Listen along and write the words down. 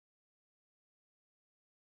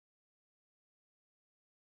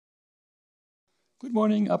Good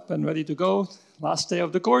morning, up and ready to go. Last day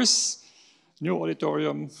of the course. New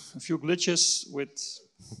auditorium, a few glitches with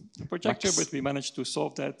the projector, but we managed to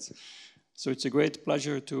solve that. So it's a great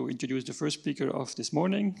pleasure to introduce the first speaker of this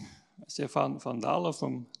morning, Stefaan Van daele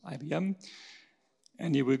from IBM.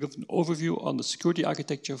 And he will give an overview on the security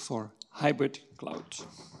architecture for hybrid cloud.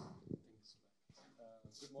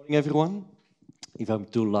 Good morning, everyone. If I'm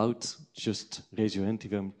too loud, just raise your hand.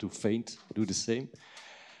 If I'm too faint, do the same.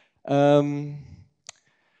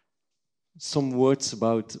 Some words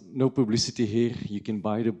about no publicity here. You can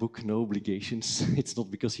buy the book, no obligations. It's not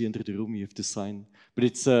because you enter the room you have to sign. But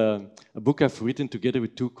it's a book I've written together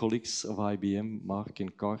with two colleagues of IBM, Mark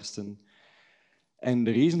and Karsten. And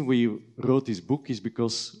the reason we wrote this book is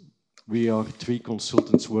because we are three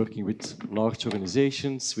consultants working with large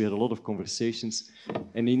organizations. We had a lot of conversations.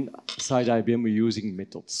 And inside IBM, we're using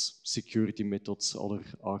methods, security methods, other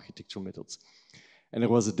architectural methods. And there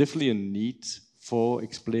was definitely a need for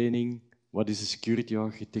explaining what is a security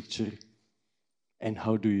architecture and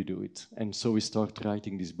how do you do it. And so we started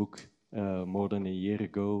writing this book more than a year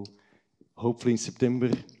ago. Hopefully in September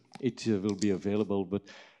it will be available. But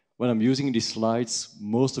when I'm using these slides,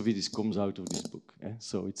 most of it comes out of this book.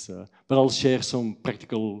 So it's, but I'll share some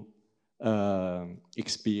practical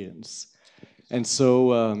experience. And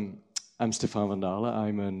so I'm Stefaan Van daele.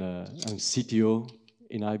 I'm CTO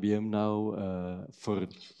in IBM now for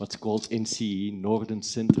what's called NCE, Northern,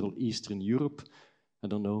 Central, Eastern Europe. I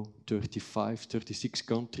don't know, 35, 36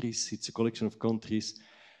 countries. It's a collection of countries.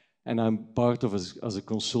 And I'm part of as a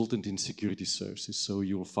consultant in security services. So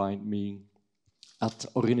you'll find me at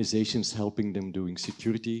organizations helping them doing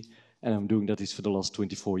security. And I'm doing that for the last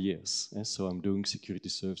 24 years. So I'm doing security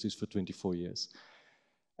services for 24 years.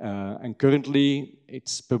 And currently,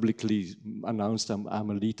 it's publicly announced I'm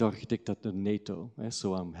a lead architect at the NATO.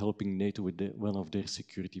 So I'm helping NATO with one of their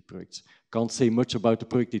security projects. Can't say much about the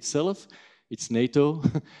project itself. It's NATO.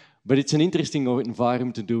 But it's an interesting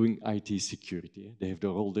environment to doing IT security. They have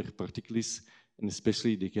all their particulars, and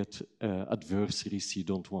especially they get adversaries you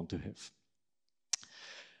don't want to have.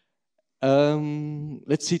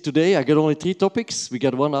 Let's see, today I got only 3 topics. We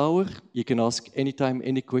got 1 hour. You can ask anytime,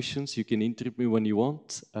 any questions. You can interrupt me when you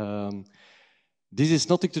want. This is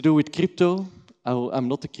nothing to do with crypto. I'm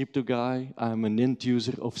not a crypto guy. I'm an end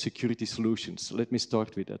user of security solutions. Let me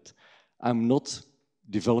start with that. I'm not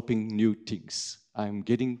developing new things. I'm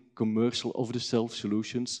getting commercial off-the-shelf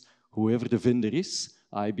solutions, whoever the vendor is,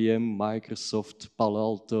 IBM, Microsoft, Palo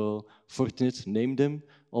Alto, Fortinet, name them,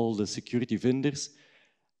 all the security vendors.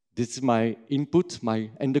 This is my input,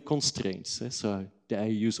 and the constraints. So I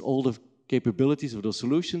use all the capabilities of those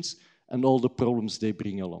solutions and all the problems they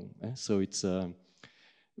bring along. So it's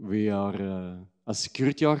we are as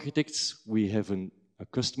security architects, we have a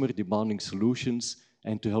customer demanding solutions,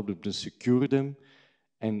 and to help them to secure them,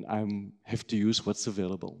 and I have to use what's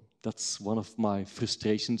available. That's one of my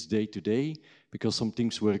frustrations day to day, because some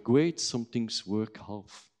things work great, some things work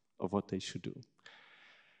half of what they should do.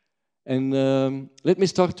 And let me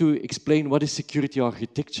start to explain what is security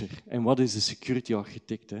architecture and what is a security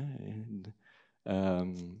architect. And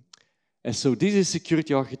so this is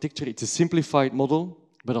security architecture. It's a simplified model,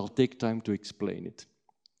 but I'll take time to explain it.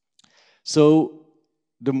 So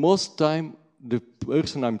the most time, the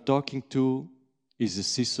person I'm talking to is the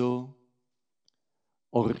CISO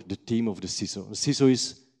or the team of the CISO. The CISO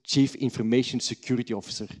is Chief Information Security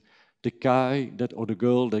Officer. The guy that or the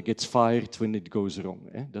girl that gets fired when it goes wrong.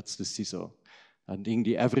 That's the CISO. I think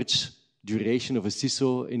the average duration of a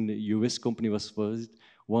CISO in the US company was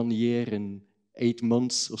 1 year and 8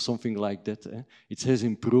 months or something like that. It has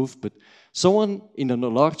improved, but someone in a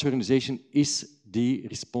large organization is the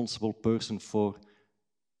responsible person for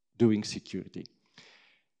doing security.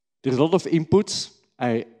 There's a lot of inputs.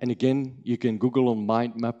 And again, you can Google on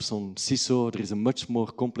mind maps on CISO. There is a much more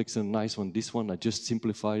complex and nice one. This one, I just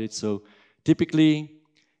simplified it. So typically,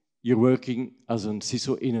 you're working as a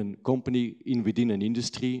CISO in a company within an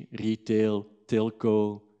industry, retail,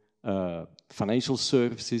 telco, financial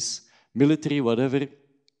services, military, whatever.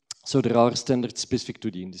 So there are standards specific to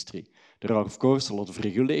the industry. There are, of course, a lot of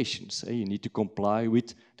regulations. You need to comply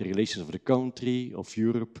with the regulations of the country, of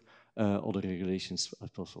Europe, other regulations as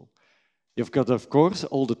possible. You've got, of course,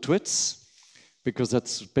 all the threats, because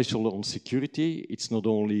that's special on security. It's not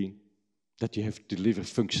only that you have to deliver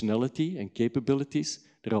functionality and capabilities,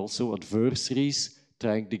 there are also adversaries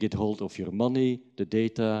trying to get hold of your money, the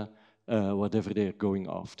data, whatever they're going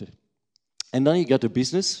after. And then you got the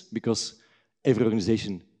business, because every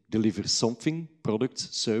organization delivers something,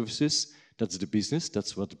 products, services. That's the business.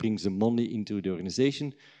 That's what brings the money into the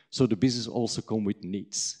organization. So the business also comes with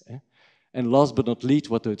needs. And last but not least,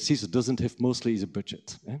 what the CISO doesn't have mostly is a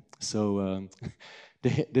budget. So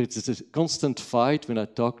there's a constant fight when I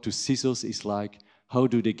talk to CISOs, is like, how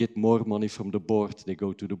do they get more money from the board? They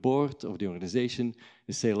go to the board of the organization,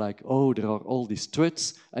 they say like, oh, there are all these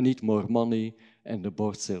threats, I need more money. And the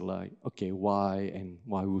board say like, okay, why? And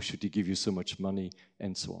why should they give you so much money?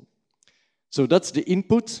 And so on. So that's the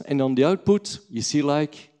input. And on the output, you see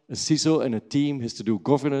like a CISO and a team has to do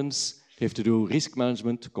governance, they have to do risk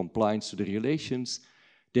management, compliance to the regulations.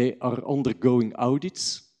 They are undergoing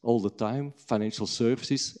audits all the time, financial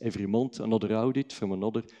services, every month another audit from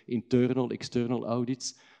another internal, external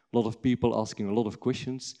audits. A lot of people asking a lot of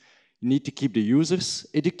questions. You need to keep the users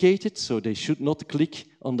educated, so they should not click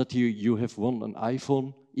on that you have won an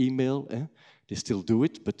iPhone email. They still do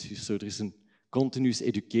it, but so there's a continuous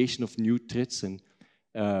education of new threats. And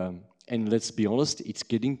let's be honest, it's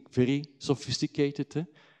getting very sophisticated.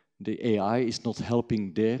 The AI is not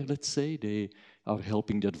helping there, let's say. They are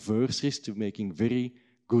helping the adversaries to making very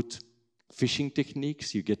good phishing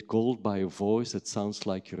techniques. You get called by a voice that sounds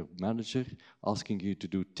like your manager asking you to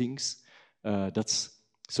do things.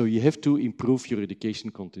 So you have to improve your education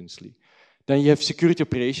continuously. Then you have security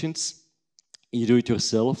operations. You do it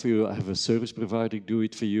yourself. You have a service provider do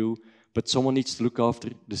it for you. But someone needs to look after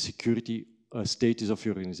the security status of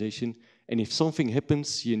your organization. And if something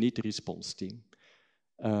happens, you need a response team.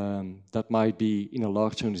 That might be in a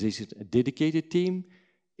large organization, a dedicated team.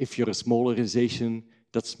 If you're a small organization,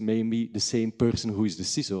 that's maybe the same person who is the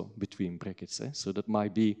CISO, between brackets. So that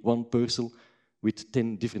might be one person with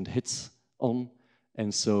 10 different hats on.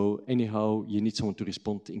 And so anyhow, you need someone to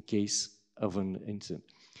respond in case of an incident.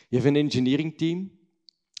 You have an engineering team.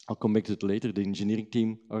 I'll come back to it later. The engineering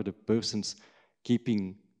team are the persons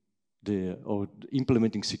keeping or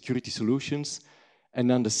implementing security solutions. And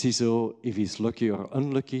then the CISO, if he's lucky or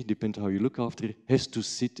unlucky, depending on how you look after it, has to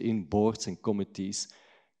sit in boards and committees,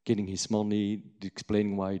 getting his money,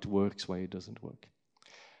 explaining why it works, why it doesn't work.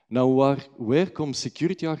 Now, where comes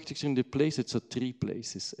security architecture into place? It's at 3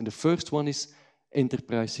 places. And the first one is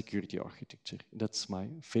enterprise security architecture. That's my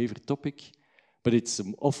favorite topic, but it's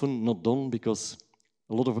often not done because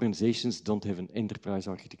a lot of organizations don't have an enterprise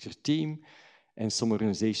architecture team, and some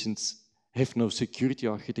organizations have no security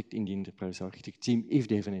architect in the enterprise architecture team if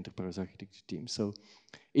they have an enterprise architecture team. So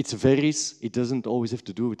it varies. It doesn't always have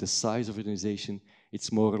to do with the size of the organization.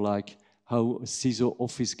 It's more like how a CISO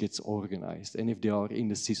office gets organized and if they are in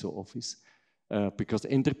the CISO office. Because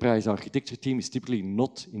the enterprise architecture team is typically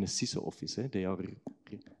not in a CISO office. They are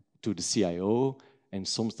to the CIO, and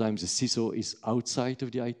sometimes the CISO is outside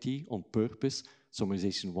of the IT on purpose. Some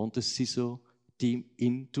organizations want the CISO team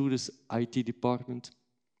into this IT department.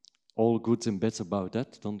 All goods and bads about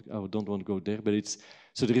that. I don't want to go there, but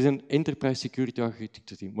so there is an enterprise security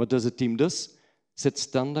architecture team. What does a team do? Set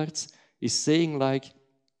standards, is saying like,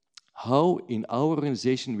 how in our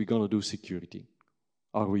organization we're going to do security.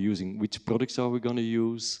 Are we using, which products are we going to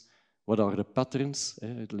use? What are the patterns?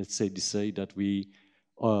 Let's say they say that we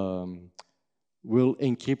will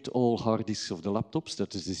encrypt all hard disks of the laptops.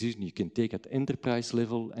 That is a decision you can take at enterprise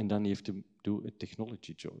level, and then you have to do a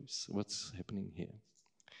technology choice. What's happening here?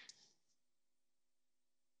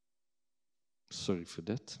 Sorry for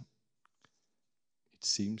that. It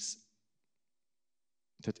seems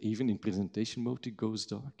that even in presentation mode it goes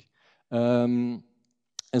dark.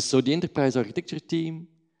 And so the enterprise architecture team,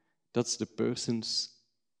 that's the persons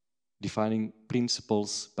defining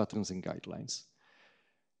principles, patterns, and guidelines.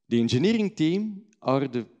 The engineering team are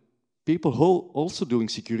the people who are also doing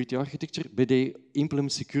security architecture, but they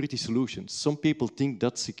implement security solutions. Some people think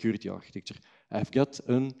that's security architecture. I've got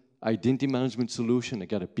an identity management solution, I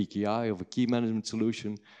got a PKI of a key management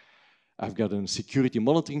solution, I've got a security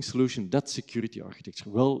monitoring solution, that's security architecture.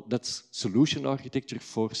 Well, that's solution architecture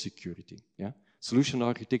for security. Yeah? Solution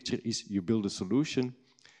architecture is you build a solution,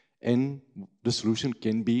 and the solution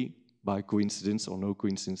can be, by coincidence or no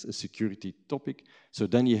coincidence, a security topic. So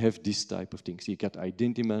then you have this type of things. You get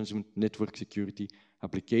identity management, network security,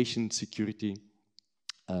 application security,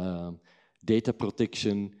 data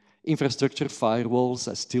protection, infrastructure, firewalls.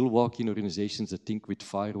 I still work in organizations that think with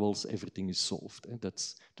firewalls everything is solved.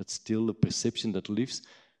 That's still a perception that lives.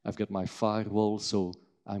 I've got my firewall, so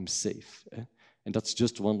I'm safe. And that's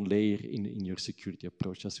just one layer in your security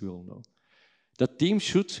approach, as we all know. That team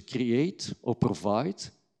should create or provide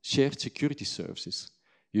shared security services.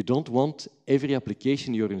 You don't want every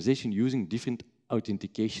application in your organization using different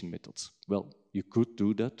authentication methods. Well, you could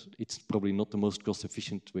do that. It's probably not the most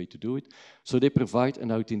cost-efficient way to do it. So they provide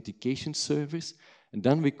an authentication service. And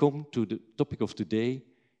then we come to the topic of today,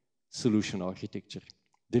 solution architecture.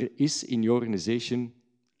 There is in your organization,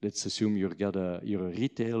 let's assume you're a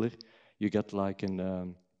retailer, you get like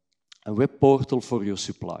a web portal for your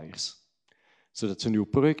suppliers. So that's a new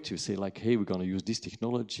project. You say like, hey, we're going to use this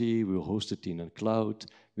technology. We'll host it in a cloud.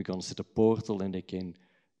 We're going to set a portal, and they can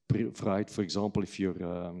provide, for example, if you're,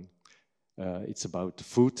 it's about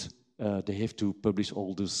food, they have to publish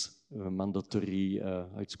all those mandatory,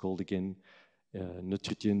 how it's called again,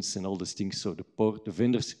 nutrients and all those things. So the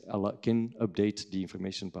vendors can update the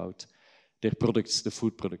information about their products, the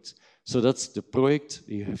food products. So that's the project.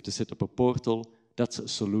 You have to set up a portal. That's a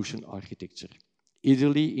solution architecture.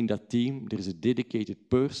 Ideally, in that team, there's a dedicated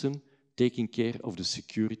person taking care of the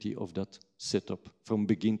security of that setup from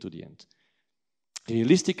begin to the end.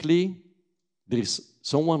 Realistically, there's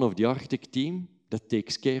someone of the architect team that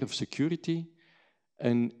takes care of security,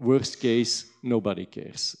 and worst case, nobody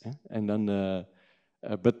cares. And then,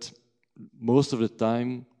 but most of the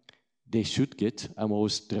time, they should get. I'm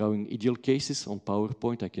always drawing ideal cases on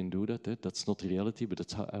PowerPoint. I can do that. That's not reality, but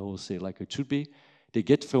that's how I always say like it should be. They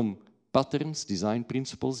get from patterns, design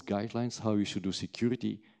principles, guidelines, how you should do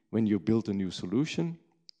security when you build a new solution.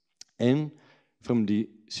 And from the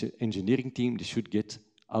engineering team, they should get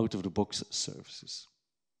out-of-the-box services.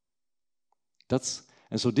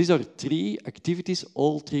 And so these are 3 activities.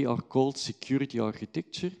 All 3 are called security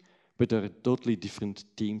architecture, but there are totally different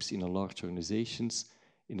teams in a large organizations.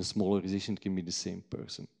 In a small organization, it can be the same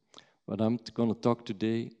person. What I'm going to talk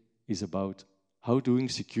today is about how doing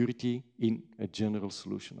security in a general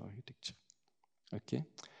solution architecture. Okay,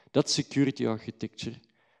 that's security architecture,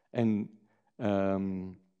 and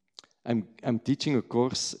I'm teaching a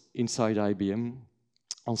course inside IBM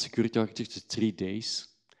on security architecture 3 days.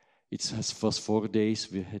 It was 4 days.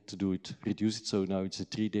 We had to do it, reduce it, so now it's a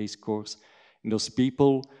 3 days course. And those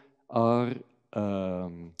people are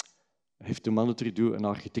have to mandatory do an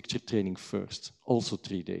architecture training first, also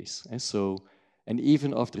 3 days. And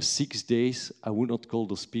even after 6 days, I would not call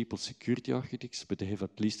those people security architects, but they have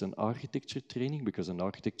at least an architecture training, because an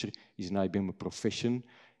architecture is in IBM a profession.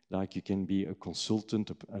 Like you can be a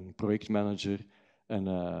consultant, a project manager, and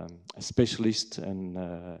a specialist, and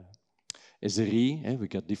SRE. We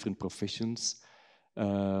got different professions.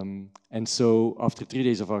 And so after 3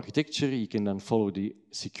 days of architecture, you can then follow the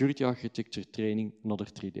security architecture training another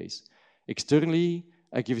 3 days. Externally,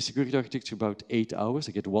 I give a security architecture about 8 hours.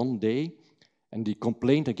 I get 1 day. And the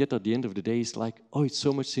complaint I get at the end of the day is like, oh, it's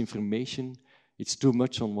so much information. It's too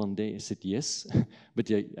much on 1 day. I said, yes, but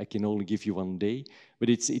yeah, I can only give you 1 day. But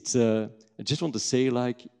I just want to say,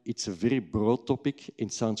 like, it's a very broad topic.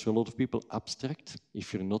 It sounds for a lot of people abstract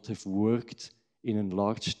if you not have worked in a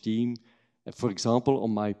large team. For example,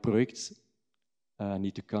 on my project, I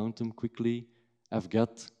need to count them quickly. I've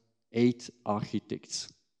got 8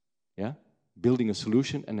 architects, yeah, building a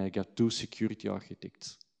solution, and I got 2 security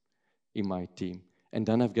architects in my team. And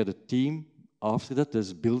then I've got a team after that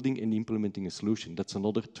that's building and implementing a solution. That's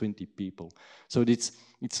another 20 people. So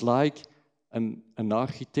it's like an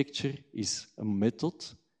architecture is a method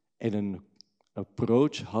and an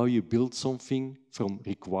approach how you build something from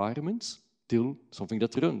requirements till something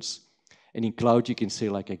that runs. And in cloud, you can say,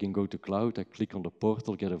 like, I can go to cloud, I click on the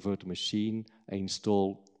portal, get a virtual machine, I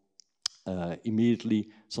install immediately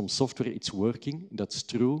some software, it's working, that's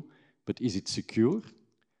true, but is it secure?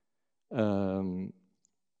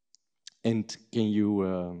 And can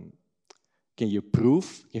you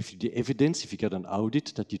prove, if the evidence, if you get an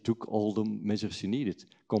audit, that you took all the measures you needed?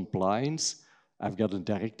 Compliance, I've got a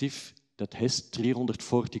directive that has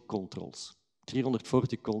 340 controls.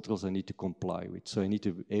 340 controls I need to comply with. So I need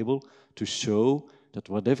to be able to show that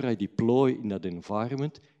whatever I deploy in that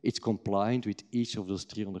environment, it's compliant with each of those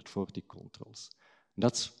 340 controls. And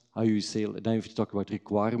that's how you say, then if you talk about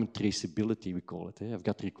requirement traceability, we call it. I've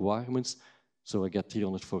got requirements, so I got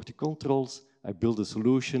 340 controls, I build a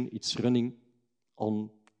solution, it's running on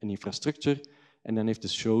an infrastructure, and then I have to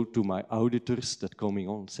show to my auditors that coming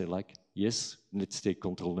on, say like, yes, let's take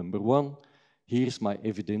control number 1, here's my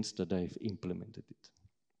evidence that I've implemented it.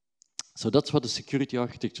 So that's what the security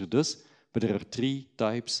architecture does, but there are 3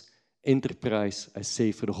 types. Enterprise, I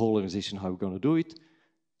say for the whole organization how we're going to do it.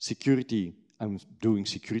 Security, I'm doing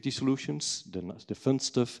security solutions, the fun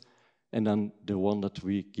stuff. And then the one that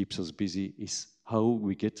keeps us busy is how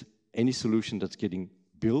we get any solution that's getting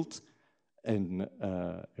built and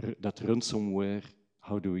that runs somewhere,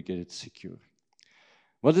 how do we get it secure?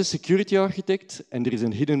 What is a security architect? And there is a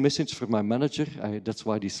hidden message for my manager. That's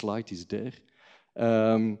why this slide is there.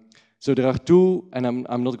 So there are 2, and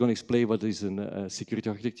I'm not going to explain what is a security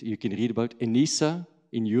architect. You can read about. ENISA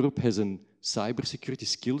in Europe has a cybersecurity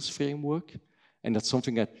skills framework, and that's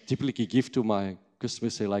something I typically give to my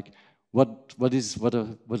customers. Say like, what does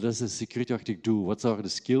a security architect do? What are the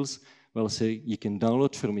skills? Well, say you can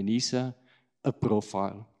download from ENISA a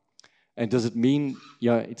profile. And does it mean,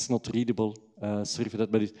 yeah, it's not readable? Sorry for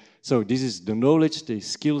that, but so this is the knowledge, the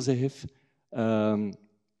skills they have.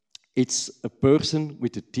 It's a person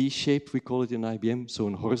with a T-shape, we call it in IBM, so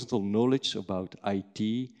a horizontal knowledge about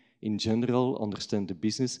IT in general, understand the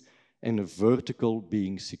business, and a vertical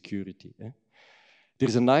being security.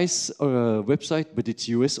 There's a nice website, but it's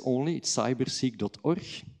US only, it's cyberseek.org.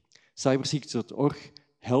 Cyberseek.org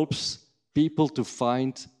helps people to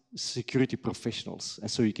find security professionals. And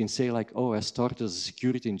so you can say like, oh, I started as a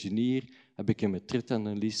security engineer, I became a threat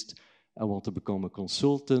analyst, I want to become a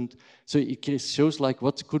consultant. So it shows like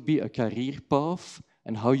what could be a career path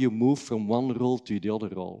and how you move from one role to the other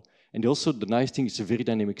role. And also the nice thing, it's a very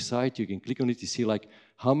dynamic site. You can click on it to see like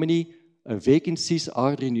how many vacancies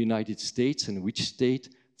are there in the United States and which state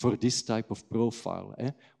for this type of profile.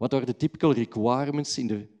 What are the typical requirements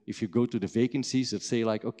if you go to the vacancies that say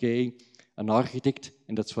like, okay, an architect,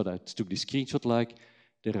 and that's what I took the screenshot like,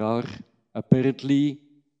 there are apparently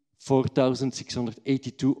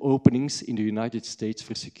 4,682 openings in the United States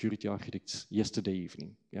for security architects yesterday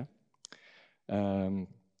evening. Yeah.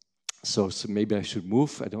 So maybe I should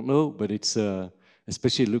move, I don't know, but it's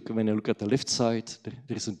especially when I look at the left side,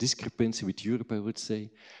 there's a discrepancy with Europe, I would say.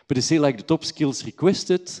 But they say like the top skills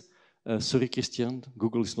requested. Sorry, Christian,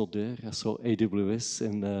 Google is not there. I saw AWS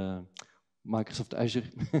and Microsoft Azure.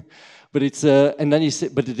 But it's and then you say,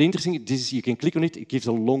 but the interesting is you can click on it. It gives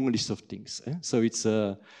a long list of things. So it's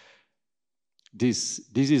this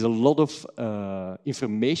is a lot of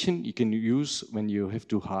information you can use when you have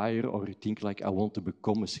to hire or you think like I want to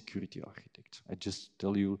become a security architect. I just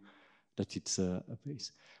tell you that it's a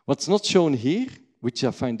base. What's not shown here, which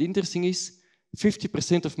I find interesting, is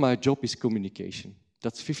 50% of my job is communication.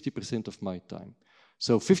 That's 50% of my time.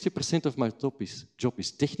 So 50% of my job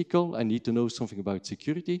is technical. I need to know something about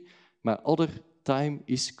security. My other time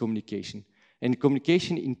is communication. And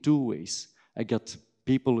communication in two ways. I got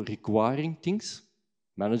people requiring things,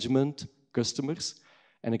 management, customers,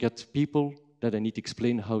 and I got people that I need to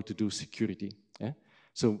explain how to do security.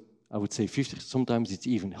 So I would say 50, sometimes it's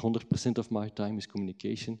even 100% of my time is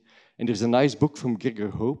communication. And there's a nice book from Gregor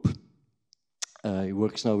Hope. He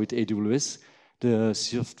works now with AWS, the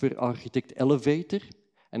software architect elevator.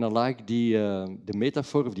 And I like the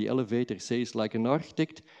metaphor of the elevator. It says like an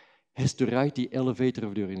architect has to ride the elevator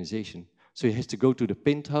of the organization. So he has to go to the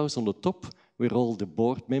penthouse on the top where all the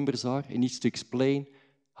board members are. He needs to explain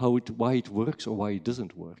why it works or why it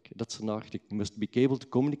doesn't work. That's an architect. He must be able to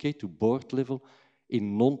communicate to board level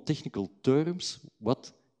in non-technical terms what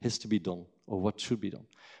has to be done or what should be done.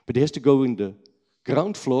 But he has to go in the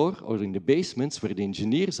ground floor or in the basements where the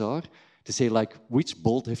engineers are to say like which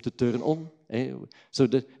bolt have to turn on.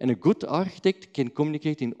 And a good architect can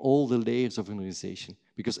communicate in all the layers of an organization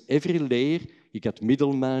because every layer, you got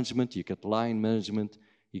middle management, you got line management,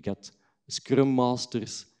 you got scrum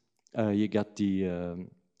masters, you got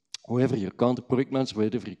whoever your project manager,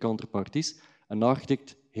 whatever your counterpart is, an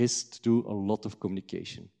architect has to do a lot of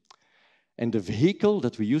communication. And the vehicle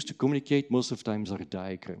that we use to communicate most of the times are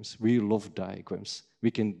diagrams. We love diagrams.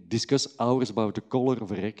 We can discuss hours about the color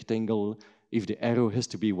of a rectangle, if the arrow has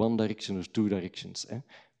to be one direction or two directions.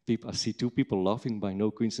 I see two people laughing, by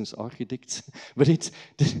no coincidence architects, but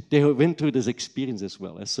they went through this experience as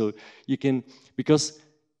well. So you can, because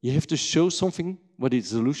you have to show something, what the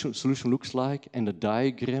solution looks like, and the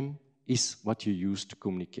diagram is what you use to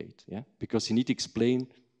communicate. Because you need to explain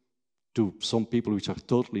to some people which are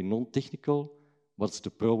totally non-technical, what's the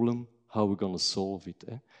problem, how we're going to solve it.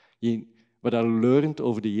 What I learned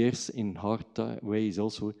over the years in hard way is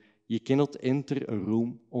also, you cannot enter a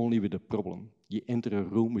room only with a problem. You enter a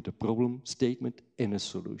room with a problem statement and a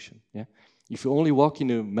solution. If you only walk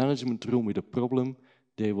in a management room with a problem,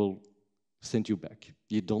 they will send you back.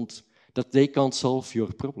 That they can't solve your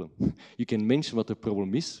problem. You can mention what the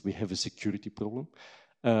problem is. We have a security problem.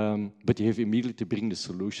 But you have immediately to bring the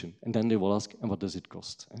solution. And then they will ask, and what does it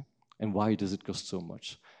cost? And why does it cost so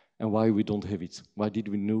much? And why we don't have it? Why did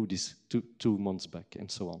we know this two months back? And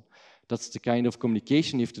so on. That's the kind of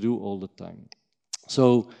communication you have to do all the time.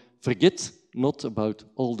 So forget not about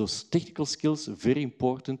all those technical skills, very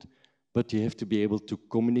important, but you have to be able to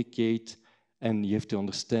communicate and you have to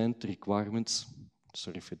understand the requirements.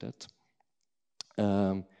 Sorry for that.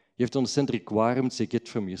 You have to understand the requirements you get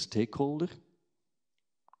from your stakeholder.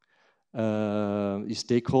 Your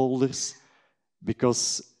stakeholders,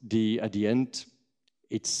 because at the end,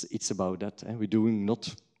 it's about that. We're doing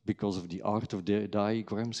not because of the art of the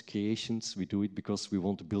diagrams, creations. We do it because we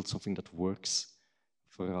want to build something that works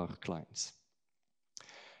for our clients.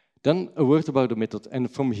 Then a word about the method. And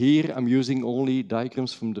from here, I'm using only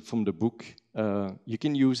diagrams from the book. You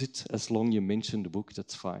can use it as long as you mention the book,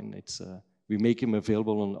 that's fine. We make them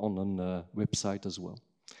available on a website as well.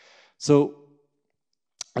 So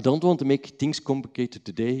I don't want to make things complicated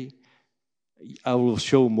today. I will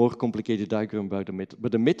show more complicated diagram about the method.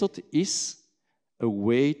 But the method is a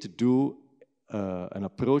way to do an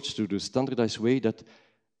approach to the standardized way that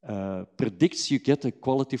predicts you get a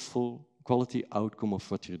quality outcome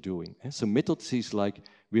of what you're doing. So methods is like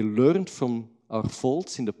we learned from our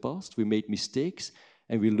faults in the past, we made mistakes,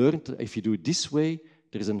 and we learned that if you do it this way,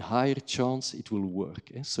 there's a higher chance it will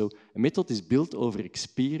work. So a method is built over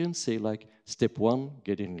experience, say like step 1,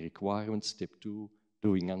 getting requirements, step 2,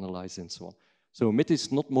 doing analyze, and so on. So a method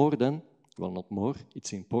is not more than, well, not more,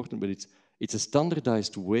 it's important, but it's a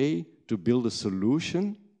standardized way to build a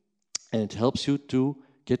solution, and it helps you to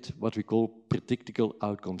get what we call predictable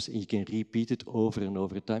outcomes. And you can repeat it over and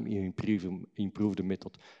over time, you improve the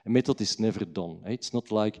method. A method is never done. It's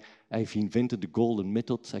not like I've invented the golden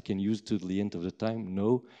method, I can use it to the end of the time.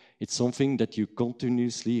 No, it's something that you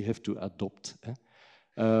continuously have to adopt.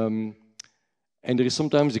 And there is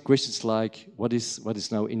sometimes the questions like, what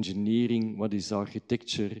is now engineering, what is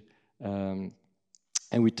architecture? And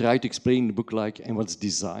we try to explain in the book like, and what's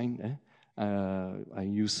design? I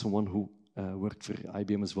use someone who worked for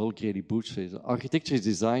IBM as well, Grady Booch, says architecture is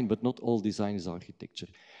design, but not all design is architecture.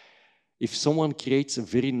 If someone creates a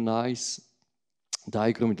very nice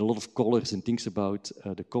diagram with a lot of colors and thinks about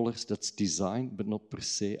the colors, that's design, but not per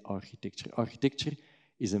se architecture. Architecture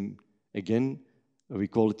is, again, we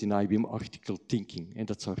call it in IBM architectural thinking, and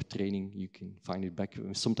that's our training. You can find it back.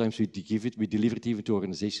 Sometimes we deliver it even to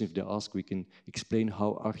organizations. If they ask, we can explain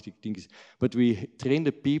how architecture thinking is. But we train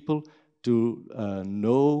the people to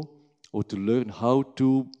know or to learn how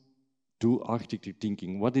to do architecture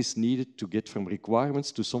thinking. What is needed to get from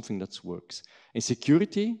requirements to something that works. In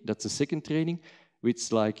security, that's the second training,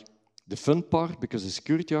 which like the fun part, because a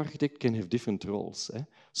security architect can have different roles.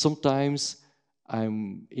 Sometimes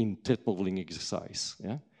I'm in threat modeling exercise,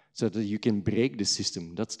 so that you can break the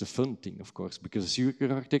system. That's the fun thing, of course, because a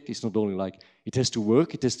security architect is not only like, it has to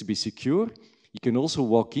work, it has to be secure. You can also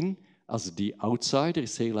walk in as the outsider,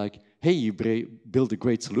 say like, hey, you build a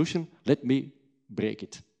great solution, let me break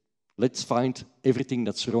it. Let's find everything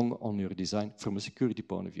that's wrong on your design from a security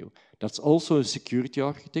point of view. That's also a security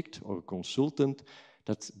architect or a consultant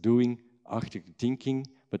that's doing architecture thinking,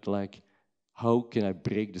 but like, how can I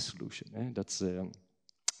break the solution? That's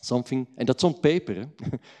something, and that's on paper.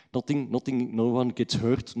 No one gets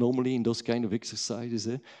hurt normally in those kind of exercises.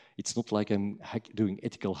 It's not like I'm doing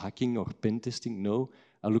ethical hacking or pen testing, no.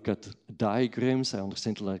 I look at diagrams, I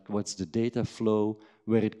understand like what's the data flow,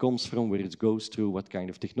 where it comes from, where it goes through, what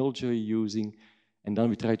kind of technology are you using, and then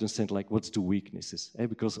we try to understand like what's the weaknesses,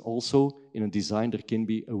 because also in a design there can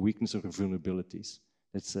be a weakness or vulnerabilities.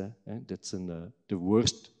 The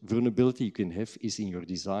worst vulnerability you can have is in your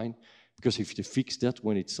design, because if you fix that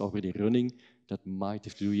when it's already running, that might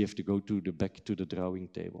have to do, you have to go back to the drawing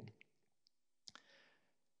table.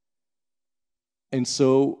 And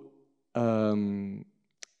so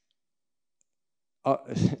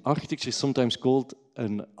architecture is sometimes called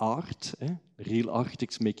an art. Real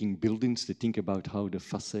architects making buildings, they think about how the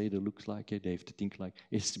facade looks like. They have to think like,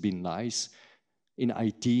 it has to be nice. In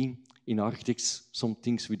IT, in architects, some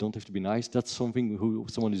things we don't have to be nice. That's something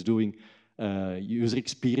someone is doing user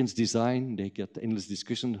experience design. They get endless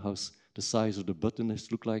discussion, how the size of the button has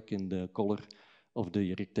to look like and the color of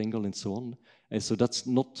the rectangle and so on. And so that's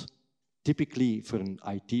not typically for an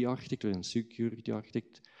IT architect or a security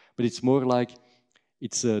architect, but it's more like,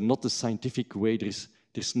 it's not a scientific way.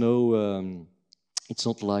 There's no, it's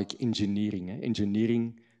not like engineering.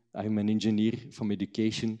 Engineering, I'm an engineer from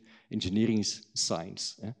education. Engineering is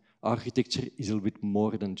science. Architecture is a little bit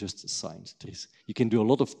more than just science. You can do a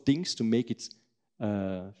lot of things to make it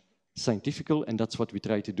scientific, and that's what we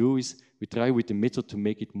try to do, is we try with the method to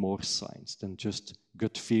make it more science than just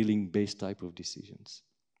gut feeling based type of decisions.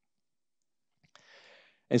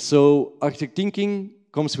 And so architect thinking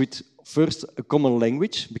comes with first a common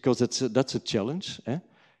language, because that's a challenge.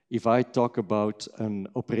 If I talk about an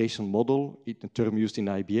operation model, a term used in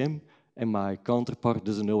IBM, and my counterpart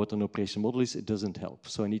doesn't know what an operation model is, it doesn't help.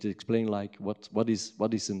 So I need to explain like what is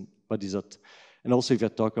that. And also if I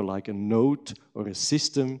talk like a node or a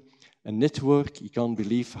system, a network, you can't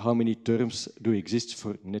believe how many terms do exist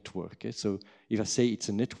for network. So if I say it's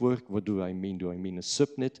a network, what do I mean? Do I mean a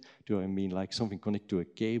subnet? Do I mean like something connected to a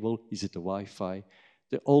cable? Is it a Wi-Fi?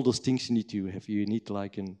 All those things you need to have. You need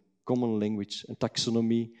like a common language, a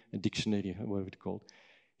taxonomy, a dictionary, whatever it's called.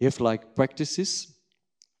 You have like practices.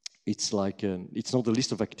 it's like it's not a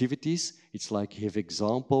list of activities. It's like you have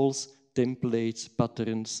examples, templates,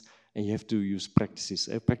 patterns, and you have to use practices.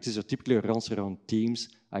 Practices are typically around teams,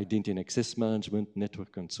 identity and access management,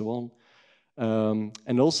 network, and so on.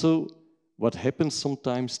 And also, what happens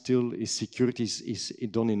sometimes still is security is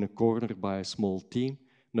done in a corner by a small team.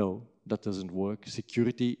 No, that doesn't work.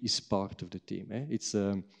 Security is part of the team. It's,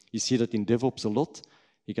 you see that in DevOps a lot.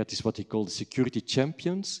 You got this what he called the security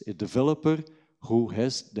champions. A developer who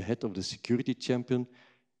has the head of the security champion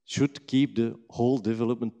should keep the whole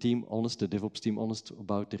development team honest, the DevOps team honest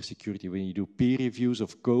about their security. When you do peer reviews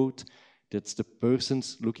of code, that's the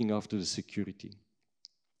persons looking after the security.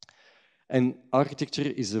 And architecture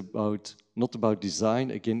is not about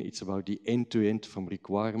design. Again, it's about the end-to-end from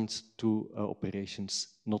requirements to operations,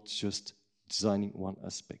 not just designing one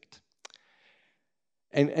aspect.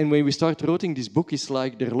 And when we start writing this book, it's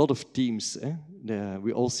like there are a lot of teams.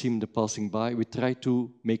 We all see them passing by. We try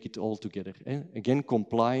to make it all together. Again,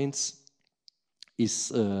 compliance is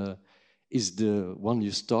the one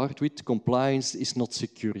you start with. Compliance is not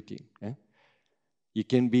security. You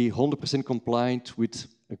can be 100% compliant with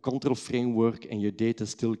a control framework and your data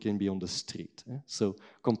still can be on the street. So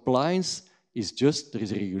compliance is just, there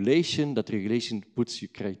is a regulation, that regulation puts you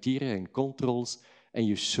criteria and controls, and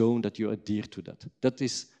you've shown that you adhere to that. That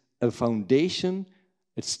is a foundation,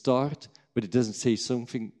 a start, but it doesn't say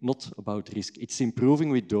something not about risk. It's improving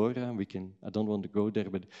with DORA. I don't want to go there,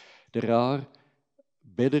 but there are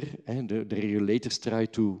better, and the regulators try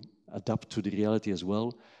to adapt to the reality as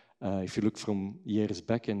well. If you look from years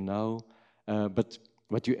back and now, but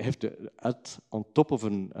what you have to add on top of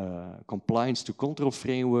a compliance to control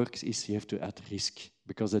frameworks is you have to add risk,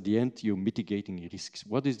 because at the end you're mitigating risks.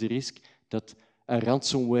 What is the risk? That a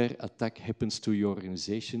ransomware attack happens to your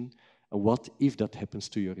organization. What if that happens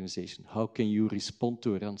to your organization? How can you respond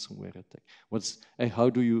to a ransomware attack? How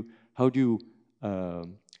do you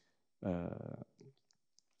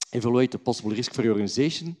evaluate the possible risk for your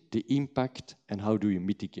organization, the impact, and how do you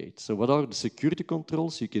mitigate? So what are the security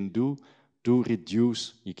controls you can do to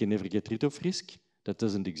reduce? You can never get rid of risk. That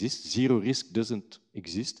doesn't exist. Zero risk doesn't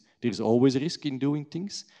exist. There's always risk in doing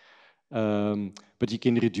things. But you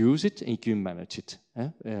can reduce it and you can manage it.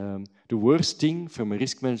 The worst thing from a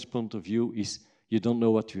risk management point of view is you don't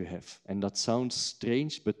know what you have. And that sounds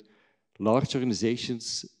strange, but large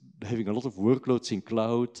organizations having a lot of workloads in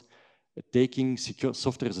cloud, taking secure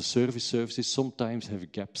software as a services sometimes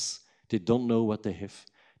have gaps. They don't know what they have.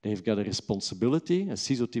 They've got a responsibility, a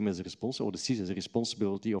CISO team has a responsibility, or the CISO has a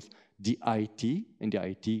responsibility of the IT, and the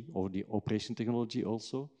IT or the operation technology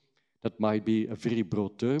also. That might be a very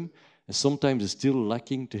broad term. And sometimes it's still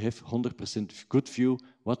lacking to have 100% good view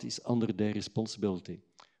what is under their responsibility.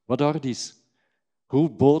 What are these? Who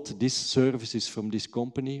bought these services from this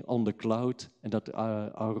company on the cloud and that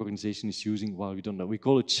our organization is using? Well, we don't know. We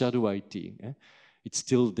call it shadow IT. It's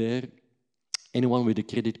still there. Anyone with a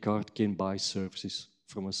credit card can buy services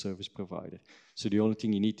from a service provider. So the only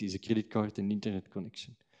thing you need is a credit card and internet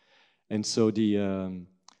connection. And so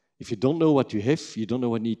if you don't know what you have, you don't know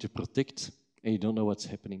what you need to protect, and you don't know what's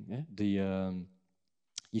happening.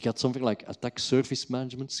 You got something like attack surface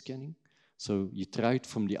management scanning. So you try it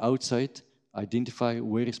from the outside, identify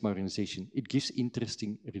where is my organization. It gives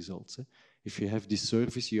interesting results. If you have this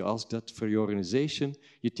service, you ask that for your organization,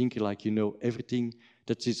 you think like you know everything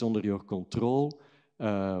that is under your control.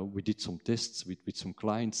 We did some tests with some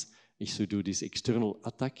clients. Is to do this external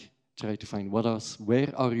attack, try to find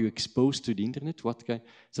where are you exposed to the internet, what kind.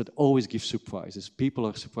 So that always gives surprises. People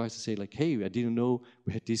are surprised to say like, hey, I didn't know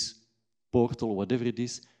we had this portal, whatever it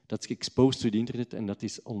is, that's exposed to the internet, and that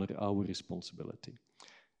is under our responsibility.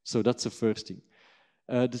 So that's the first thing.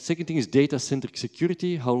 The second thing is data-centric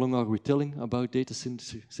security. How long are we telling about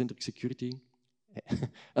data-centric security?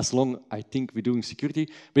 As long, I think, we're doing security,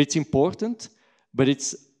 but it's important, but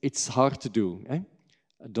it's hard to do.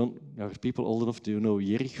 Are people old enough to know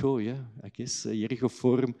Jericho? Yeah, I guess Jericho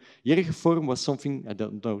Forum. Jericho Forum was something, I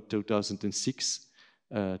don't know, 2006,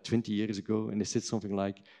 20 years ago, and they said something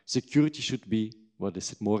like, security should be, well, they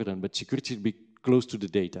said more than, but security should be close to the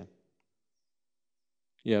data.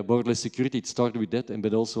 Yeah, borderless security, it started with that,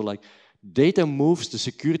 but also like, data moves, the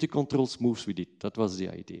security controls moves with it. That was the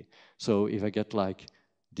idea. So if I get like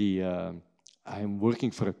I'm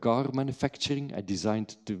working for a car manufacturing, I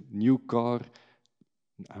designed the new car,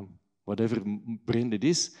 whatever brand it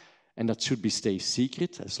is, and that should be stay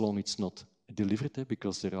secret as long as it's not delivered,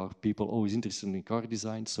 because there are people always interested in car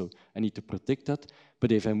design, so I need to protect that.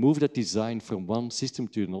 But if I move that design from one system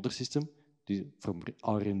to another system, from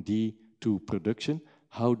R&D to production,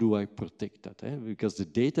 how do I protect that? Because the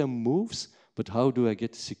data moves, but how do I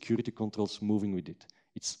get the security controls moving with it?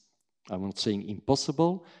 I'm not saying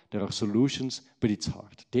impossible. There are solutions, but it's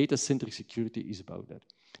hard. Data-centric security is about that.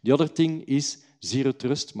 The other thing is zero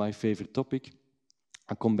trust, my favorite topic.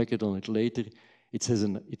 I'll come back on it later. It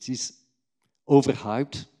is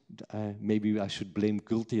overhyped. Maybe I should blame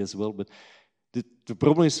Kulti as well, but the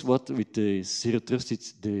problem is what with the zero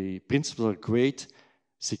trust, the principles are great.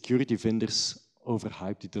 Security vendors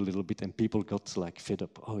overhyped it a little bit and people got like fed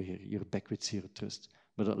up. Oh, you're back with zero trust.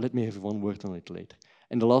 But let me have one word on it later.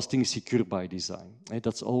 And the last thing is secure by design.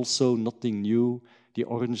 That's also nothing new. The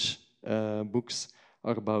orange books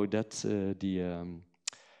are about that. The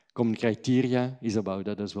common criteria is about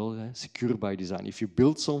that as well. Secure by design. If you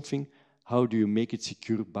build something, how do you make it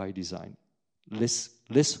secure by design?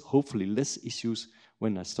 Hopefully less issues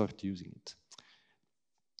when I start using it.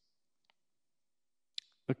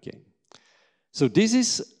 Okay. So this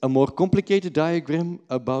is a more complicated diagram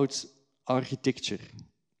about architecture.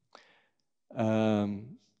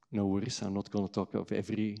 No worries, I'm not going to talk of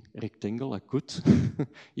every rectangle. I could,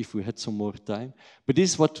 if we had some more time. But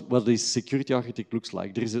this is what this security architect looks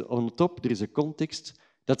like. On the top, there is a context.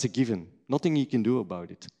 That's a given. Nothing you can do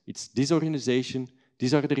about it. It's this organization,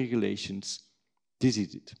 these are the regulations, this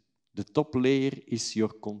is it. The top layer is your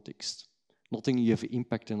context. Nothing you have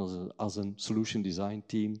impact on as a solution design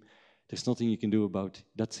team. There's nothing you can do about it.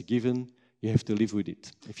 That's a given. You have to live with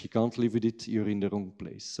it. If you can't live with it, you're in the wrong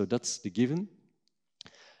place. So that's the given.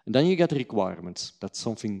 And then you get requirements. That's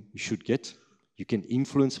something you should get. You can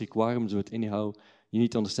influence requirements, but anyhow, you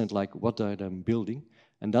need to understand like what are they building.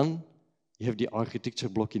 And then you have the architecture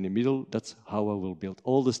block in the middle. That's how I will build.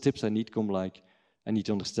 All the steps I need come like, I need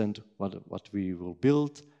to understand what we will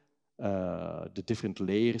build, the different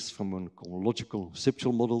layers from a logical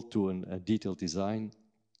conceptual model to a detailed design.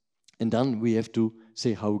 And then we have to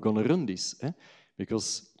say how we're going to run this.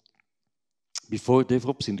 Because before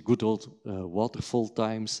DevOps, in the good old waterfall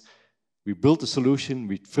times, we built a solution,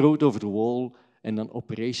 we throw it over the wall, and then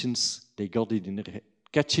operations, they got it in their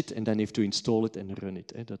catch it, and then you have to install it and run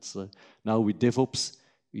it. That's now with DevOps,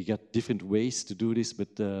 we got different ways to do this, but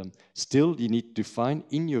still you need to define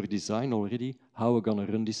in your design already how we're going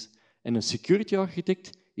to run this. And a security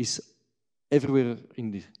architect is everywhere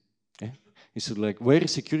in the... Is it like, where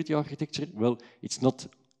is security architecture? Well, it's not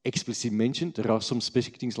explicitly mentioned. There are some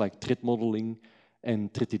specific things like threat modeling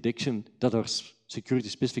and threat detection that are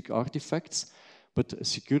security-specific artifacts, but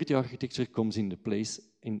security architecture comes into place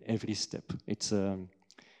in every step. It's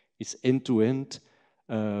end-to-end,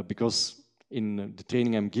 because in the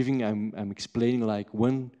training I'm giving, I'm explaining like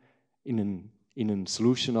when in a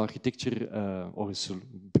solution architecture or a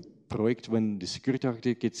project, when the security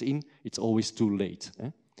architect gets in, it's always too late.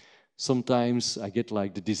 Sometimes I get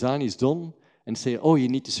like the design is done and say, oh, you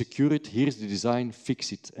need to secure it, here's the design,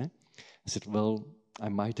 fix it. I said, well, I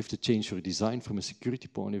might have to change your design from a security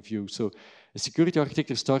point of view. So a security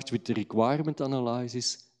architecture starts with the requirement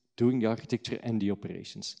analysis, doing the architecture and the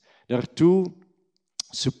operations. There are two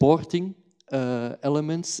supporting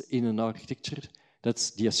elements in an architecture. That's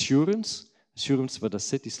the assurance. Assurance, what I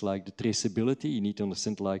said, is like the traceability. You need to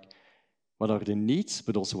understand like what are the needs,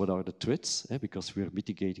 but also what are the threats, because we are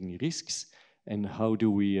mitigating risks, and how do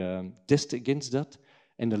we test against that.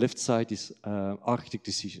 And the left side is architect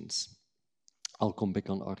decisions. I'll come back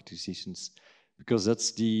on architect decisions, because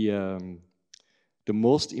that's the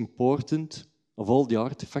most important of all the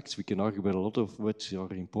artifacts. We can argue about a lot of which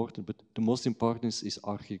are important, but the most important is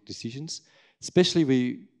architect decisions.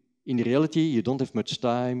 Especially in reality, you don't have much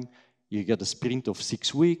time. You get a sprint of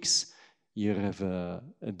 6 weeks. You have a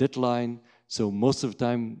deadline. So most of the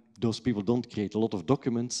time, those people don't create a lot of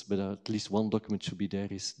documents, but at least one document should be there,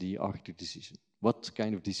 is the architect decision. What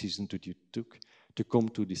kind of decision did you take to come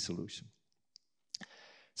to this solution?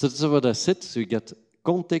 So that's what I said. So you get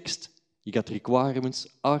context, you get requirements,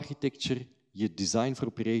 architecture, you design for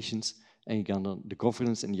operations, and you get the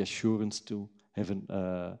governance and the assurance to have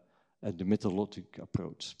the methodologic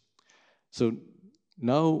approach. So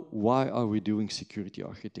now, why are we doing security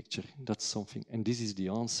architecture? That's something, and this is the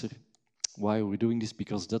answer. Why are we doing this?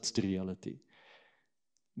 Because that's the reality.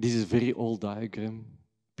 This is a very old diagram.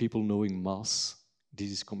 People knowing mass.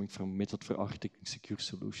 This is coming from Method for Architecting Secure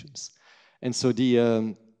Solutions. And so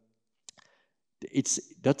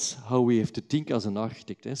that's how we have to think as an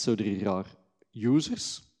architect. So there are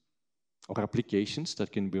users or applications,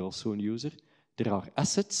 that can be also a user. There are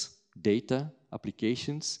assets, data,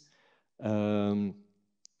 applications, and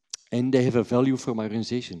they have a value for my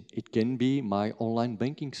organization. It can be my online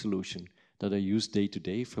banking solution that I use day to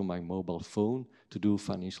day from my mobile phone to do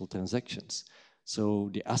financial transactions. So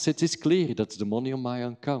the asset is clear, that's the money on my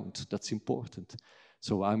account, that's important.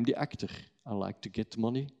 So I'm the actor. I like to get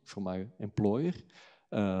money from my employer.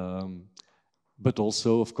 but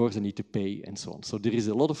also, of course, I need to pay and so on. So there is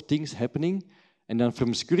a lot of things happening. And then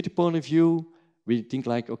from a security point of view, we think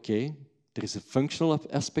like, okay, there is a functional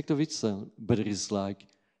aspect of it, but there is like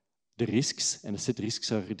the risks, and I said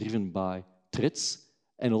risks are driven by threats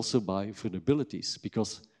and also by vulnerabilities,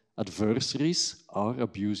 because adversaries are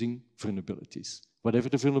abusing vulnerabilities. Whatever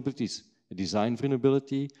the vulnerability is, a design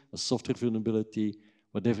vulnerability, a software vulnerability,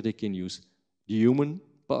 whatever they can use. The human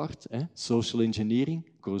part, social engineering,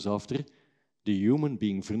 goes after the human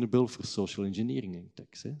being vulnerable for social engineering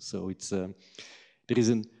attacks. So it's, there is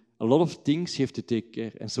a lot of things you have to take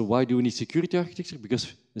care. And so why do we need security architecture?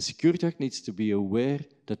 Because the security architect needs to be aware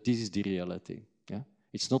that this is the reality. Yeah?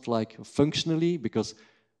 It's not like functionally, because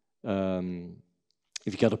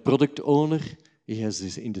if you got a product owner, he has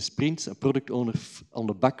this in the sprints, a product owner on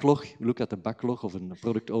the backlog, you look at the backlog of a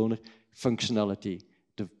product owner, functionality.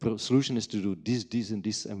 The solution is to do this, this, and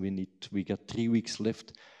this, and we got 3 weeks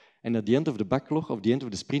left. And at the end of the backlog, of the end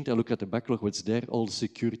of the sprint, I look at the backlog, what's there, all the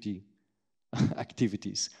security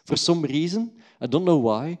activities. For some reason, I don't know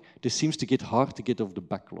why, this seems to get hard to get off the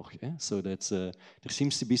backlog. So that's, there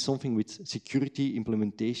seems to be something with security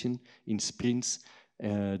implementation in sprints,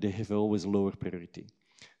 they have always a lower priority.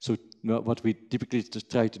 So what we typically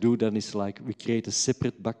try to do then is like, we create a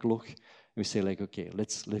separate backlog, and we say like, okay,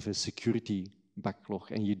 let's have a security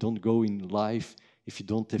backlog, and you don't go in live if you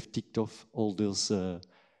don't have ticked off all those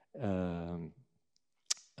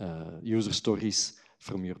user stories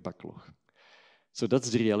from your backlog. So that's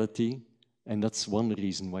the reality, and that's one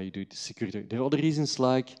reason why you do the security. There are other reasons,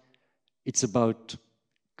 like it's about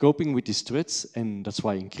coping with these threats, and that's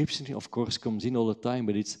why encryption, of course, comes in all the time,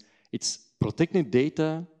 but it's protecting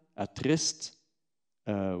data at rest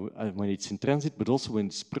when it's in transit, but also when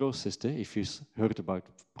it's processed. If you've heard about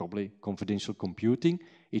probably confidential computing,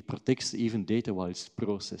 it protects even data while it's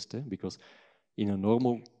processed, because in a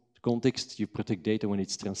normal context, you protect data when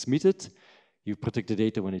it's transmitted, you protect the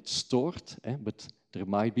data when it's stored, but there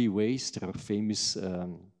might be ways, there are famous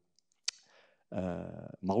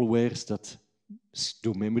malwares that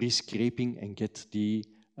do memory scraping and get the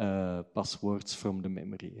passwords from the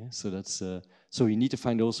memory. So that's so you need to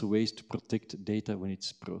find also ways to protect data when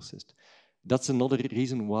it's processed. That's another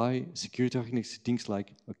reason why security architects thinks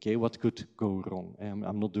like, okay, what could go wrong?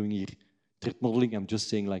 I'm not doing here threat modeling, I'm just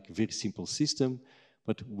saying like a very simple system,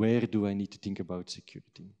 but where do I need to think about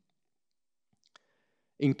security?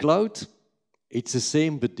 In cloud, it's the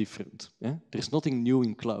same but different. There's nothing new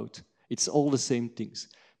in cloud. It's all the same things.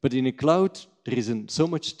 But in a cloud, there isn't so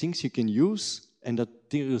much things you can use, and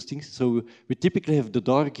those things. So we typically have the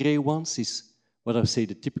dark gray ones. Is what I say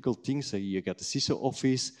the typical things. So you got the CISO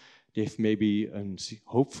office. They have maybe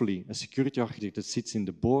hopefully a security architect that sits in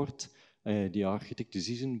the board, the architect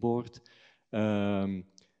decision board.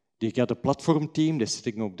 They got a platform team, they're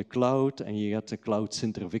setting up the cloud, and you got a cloud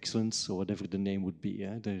center of excellence, or whatever the name would be.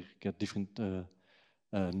 They got different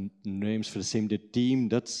names for the same team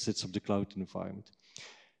that sets up the cloud environment.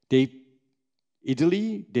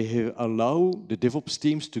 Ideally, they allow the DevOps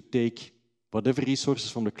teams to take whatever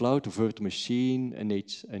resources from the cloud, a virtual machine, an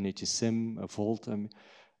HSM, a Vault,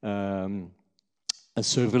 a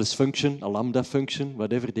serverless function, a Lambda function,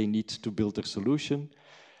 whatever they need to build their solution.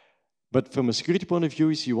 But from a security point of view,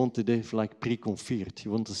 is you want to have like pre-configured.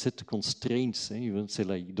 You want to set the constraints. You want to say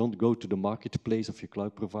like, you don't go to the marketplace of your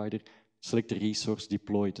cloud provider, select the resource,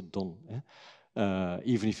 deploy it, done.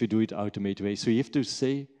 Even if you do it automated way. So you have to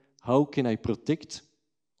say, how can I protect,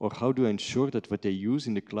 or how do I ensure that what they use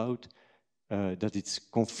in the cloud, that it's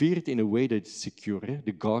configured in a way that it's secure.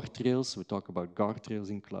 The guardrails, we talk about guardrails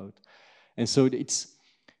in cloud. And so this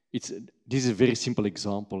is a very simple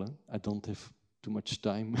example. I don't have too much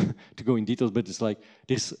time to go in details, but it's like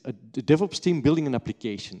there's the DevOps team building an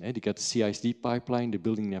application. They got the CI/CD pipeline, they're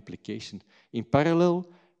building an application. In parallel,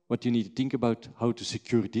 what you need to think about how to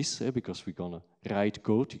secure this, because we're gonna write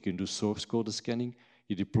code. You can do source code scanning.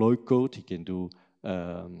 You deploy code. You can do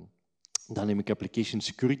dynamic application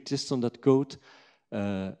security tests on that code.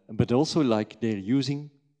 But also, like, they're using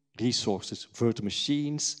resources, virtual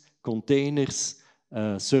machines, containers,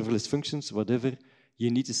 serverless functions, whatever. You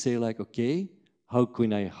need to say like, okay, how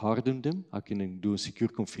can I harden them? How can I do a secure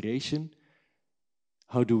configuration?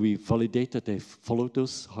 How do we validate that they've followed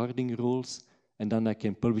those hardening rules? And then I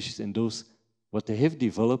can publish it, and those, what they have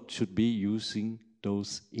developed should be using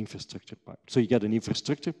those infrastructure pipelines. So you got an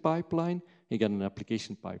infrastructure pipeline, you got an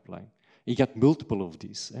application pipeline. You got multiple of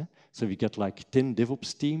these. So we got like 10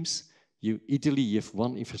 DevOps teams. Ideally, you have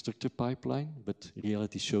one infrastructure pipeline, but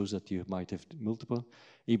reality shows that you might have multiple.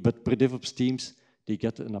 But per DevOps teams, they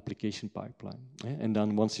get an application pipeline. And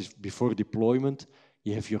then once it's before deployment,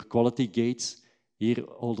 you have your quality gates. Here,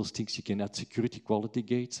 all those things you can add security quality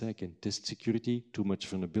gates. I can test security, too much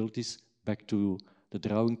vulnerabilities, back to the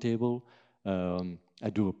drawing table. I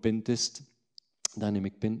do a pen test,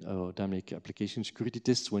 dynamic application security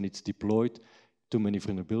tests when it's deployed. Too many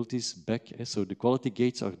vulnerabilities, back. So the quality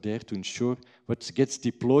gates are there to ensure what gets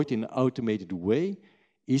deployed in an automated way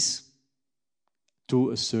is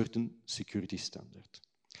to a certain security standard.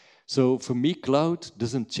 So for me, cloud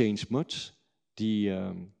doesn't change much.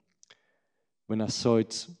 When I saw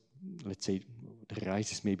it, let's say, the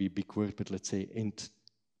rise is maybe a big word, but let's say end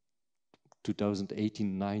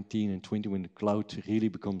 2018, 19, and 20, when the cloud really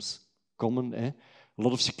becomes common, a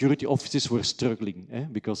lot of security offices were struggling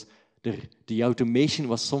because the automation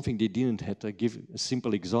was something they didn't have. I give a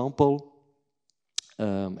simple example.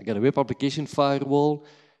 I got a web application firewall.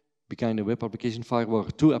 Behind the web application firewall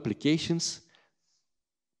are two applications,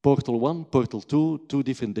 Portal 1, Portal 2, two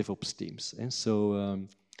different DevOps teams. So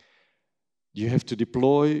you have to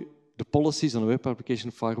deploy the policies on a web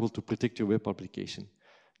application firewall to protect your web application.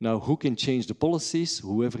 Now, who can change the policies?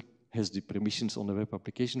 Whoever has the permissions on the web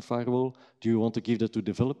application firewall. Do you want to give that to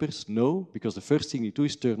developers? No, because the first thing you do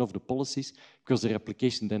is turn off the policies because their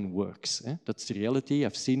application then works. That's the reality.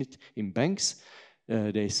 I've seen it in banks.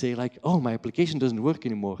 They say like, oh, my application doesn't work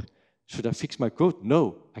anymore. Should I fix my code?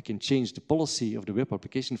 No, I can change the policy of the web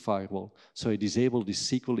application firewall. So I disable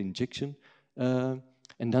this SQL injection,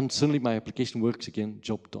 and then suddenly my application works again,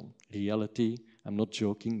 job done. Reality, I'm not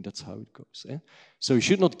joking, that's how it goes. So you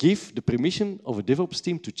should not give the permission of a DevOps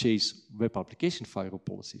team to change web application firewall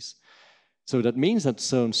policies. So that means that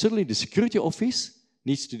suddenly the security office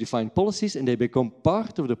needs to define policies and they become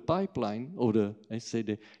part of the pipeline, or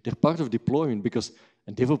they're part of deployment, because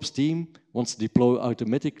a DevOps team wants to deploy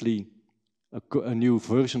automatically a new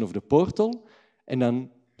version of the portal, and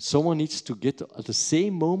then someone needs to get at the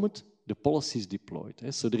same moment the policies deployed.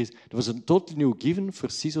 So there was a totally new given for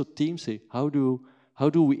CISO teams. Say, how do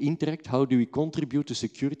we interact? How do we contribute to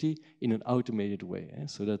security in an automated way?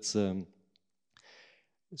 So that's and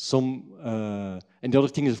the other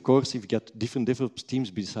thing is, of course, if you get different DevOps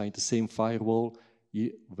teams beside the same firewall,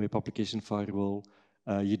 web application firewall,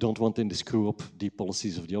 you don't want them to screw up the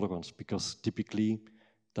policies of the other ones, because typically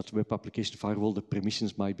that web application firewall, the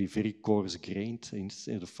permissions might be very coarse-grained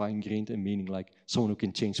instead of fine-grained, and meaning like someone who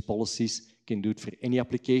can change policies can do it for any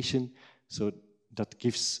application. So that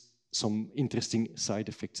gives some interesting side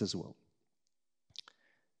effects as well.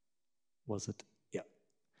 Was it? Yeah.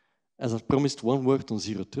 As I promised, one word on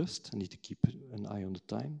zero trust. I need to keep an eye on the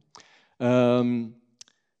time.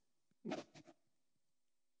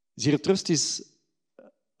 Zero trust is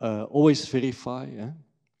always verify.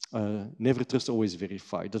 Never trust, always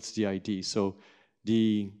verify. That's the idea. So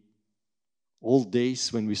the old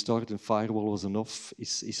days when we started and firewall was enough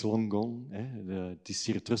is long gone. The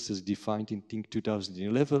zero trust is defined in, I think,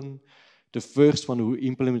 2011. The first one who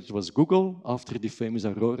implemented was Google after the famous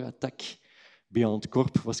Aurora attack. Beyond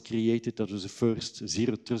Corp was created. That was the first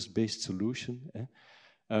zero trust-based solution.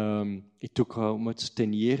 It took how much?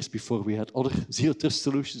 10 years before we had other zero trust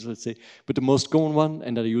solutions, let's say. But the most common one,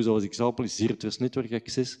 and that I use as an example, is zero trust network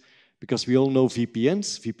access, because we all know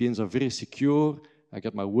VPNs. VPNs are very secure. I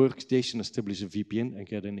got my workstation, establish a VPN, I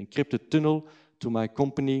get an encrypted tunnel to my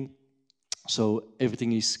company. So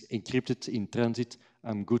everything is encrypted in transit.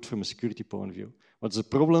 I'm good from a security point of view. What's the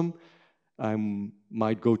problem? I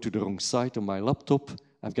might go to the wrong site on my laptop.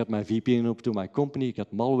 I've got my VPN up to my company, I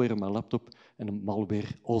got malware on my laptop, and the malware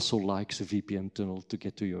also likes a VPN tunnel to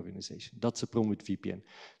get to your organization. That's the problem with VPN.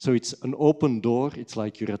 So it's an open door. It's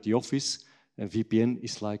like you're at the office. A VPN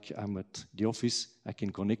is like I'm at the office. I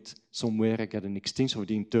can connect somewhere. I get an extension of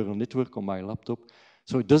the internal network on my laptop.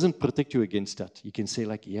 So it doesn't protect you against that. You can say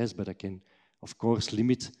like, yes, but I can, of course,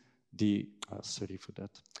 limit the, sorry for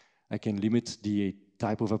that. I can limit the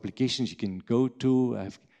type of applications you can go to.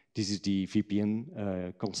 This is the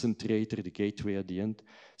VPN concentrator, the gateway at the end.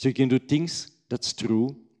 So you can do things, that's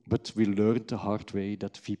true, but we learned the hard way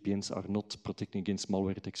that VPNs are not protecting against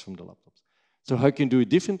malware attacks from the laptops. So how can you do it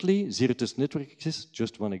differently? Zero trust network access,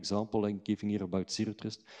 just one example I'm giving here about zero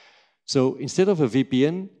trust. So instead of a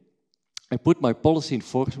VPN, I put my policy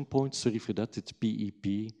enforcement point, sorry for that, it's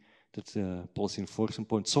PEP, that's a policy enforcement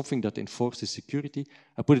point, something that enforces security.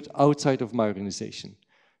 I put it outside of my organization.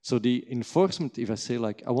 So the enforcement, if I say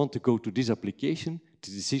like, I want to go to this application, the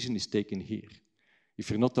decision is taken here. If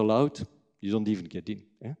you're not allowed, you don't even get in.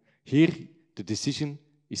 Here, the decision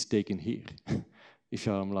is taken here, if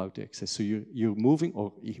you're allowed to access. So you're moving,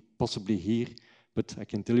 or possibly here, but I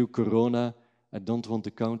can tell you, Corona, I don't want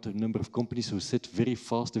to count the number of companies who set very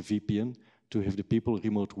fast a VPN to have the people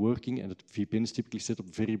remote working, and the VPN is typically set up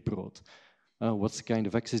very broad. what's the kind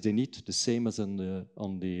of access they need, the same as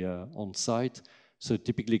on site. So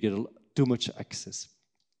typically get too much access.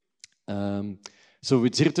 So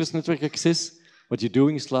with zero trust network access, what you're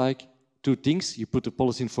doing is like two things. You put the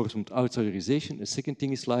policy enforcement authorization. The second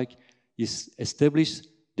thing is like you establish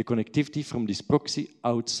the connectivity from this proxy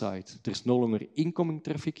outside. There's no longer incoming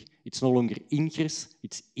traffic. It's no longer ingress,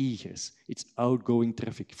 it's egress. It's outgoing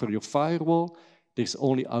traffic. For your firewall, there's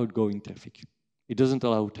only outgoing traffic. It doesn't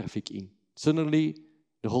allow traffic in. Suddenly,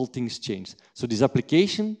 the whole thing's changed. So this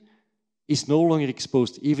application is no longer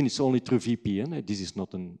exposed, even it's only through VPN. This is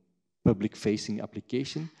not a public-facing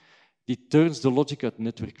application. It turns the logic at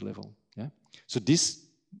network level. Yeah? So this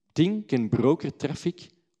thing can broker traffic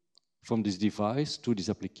from this device to this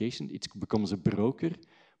application. It becomes a broker,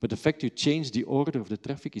 but the fact you change the order of the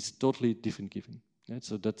traffic is totally different given. Yeah?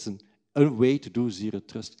 So that's a way to do zero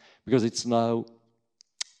trust, because it's now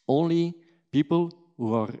only people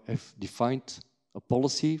who have defined a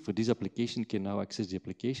policy for this application can now access the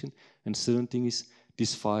application. And the second thing is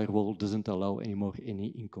this firewall doesn't allow anymore any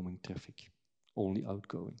incoming traffic, only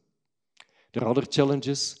outgoing. There are other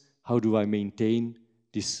challenges. How do I maintain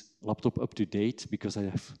this laptop up to date? Because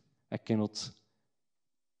I cannot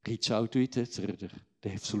reach out to it. They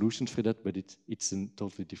have solutions for that, but it's a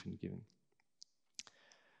totally different given.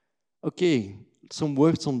 Okay, some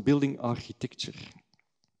words on building architecture.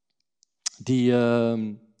 Need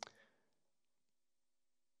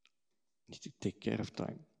to take care of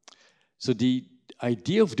time. So the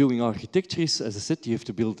idea of doing architecture is, as I said, you have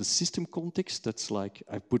to build a system context. That's like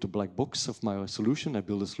I put a black box of my solution. I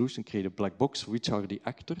build a solution, create a black box. Which are the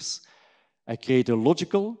actors? I create a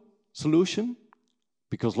logical solution,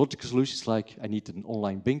 because logical solution is like I need an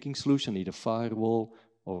online banking solution, I need a firewall,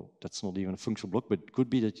 or that's not even a functional block, but it could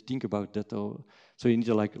be that you think about that. So you need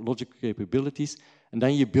like logical capabilities, and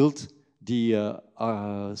then you build the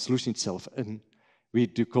solution itself. And we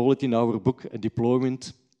do call it in our book a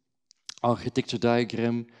deployment architecture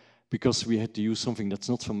diagram, because we had to use something that's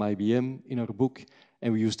not from IBM in our book,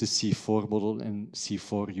 and we use the C4 model, and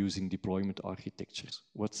C4 using deployment architectures.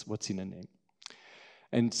 What's in a name?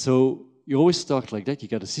 And so you always start like that. You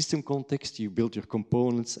got a system context, you build your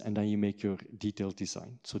components, and then you make your detailed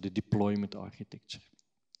design. So the deployment architecture.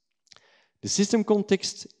 The system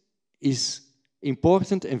context is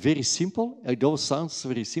important and very simple. It all sounds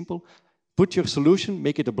very simple. Put your solution,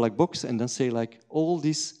 make it a black box, and then say like all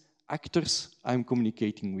these actors I'm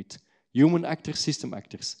communicating with. Human actors, system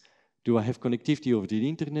actors. Do I have connectivity over the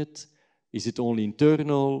internet? Is it only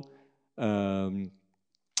internal?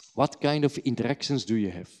 What kind of interactions do you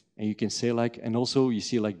have? And you can say like, and also you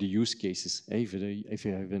see like the use cases. If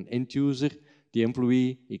you have an end user, the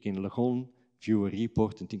employee, you can log on, view a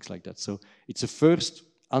report and things like that. So it's a first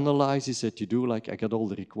analysis that you do, like I got all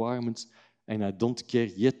the requirements and I don't care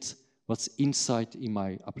yet what's inside in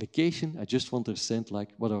my application. I just want to understand like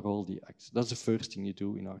what are all the acts. That's the first thing you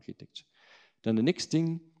do in architecture. Then the next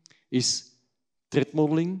thing is threat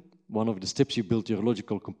modeling. One of the steps, you build your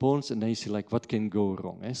logical components, and then you see like what can go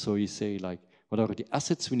wrong. So you say like, what are the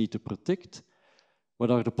assets we need to protect? What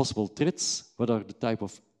are the possible threats? What are the type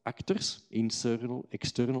of actors, internal,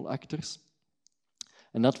 external actors?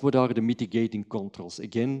 And that's what are the mitigating controls.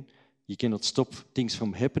 Again, you cannot stop things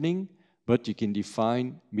from happening, but you can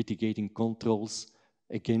define mitigating controls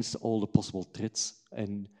against all the possible threats,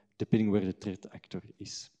 and depending where the threat actor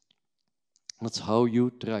is. That's how you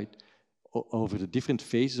try over the different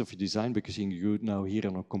phases of your design, because you now here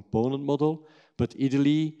on a component model, but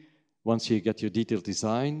ideally, once you get your detailed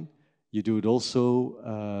design, you do it also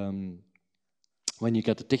when you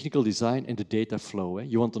get the technical design and the data flow.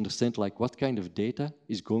 You want to understand like what kind of data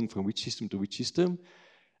is going from which system to which system,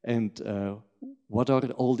 and what are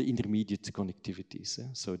all the intermediate connectivities.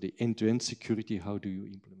 So the end-to-end security, how do you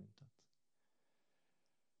implement that?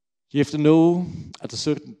 You have to know, at a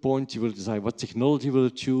certain point, you will decide what technology will you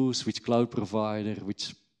choose, which cloud provider,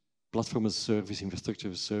 which platform as a service, infrastructure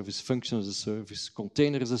as a service, function as a service,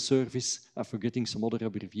 container as a service. I'm forgetting some other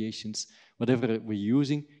abbreviations. Whatever we're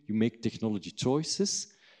using, you make technology choices.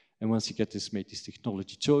 And once you get made these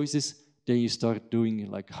technology choices, then you start doing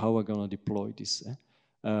like, how am I going to deploy this?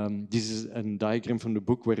 This is a diagram from the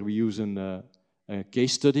book where we use a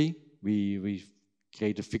case study. We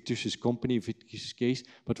create a fictitious company, a fictitious case.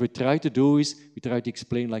 What we try to do is we try to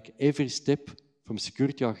explain like every step from a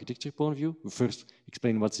security architecture point of view. We first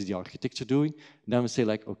explain what's the architecture doing. And then we say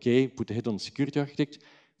like, okay, put the head on security architect.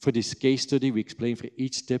 For this case study, we explain for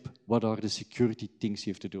each step what are the security things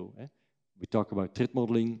you have to do. We talk about threat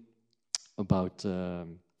modeling, about zero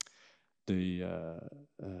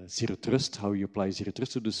trust, how you apply zero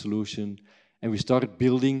trust to the solution. And we start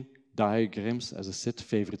building diagrams, as I said,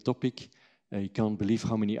 favorite topic. You can't believe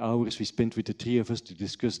how many hours we spent with the three of us to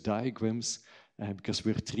discuss diagrams, because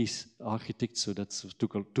we're three architects, so that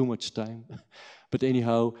took too much time. But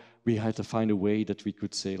anyhow, we had to find a way that we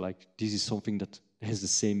could say, like, this is something that has the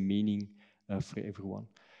same meaning for everyone.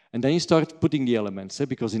 And then you start putting the elements,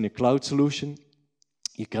 because in a cloud solution,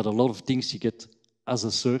 you got a lot of things you get as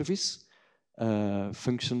a service,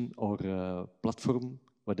 function or platform,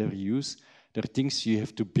 whatever you use. There are things you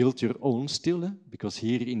have to build your own still, because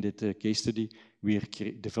here in that case study, we are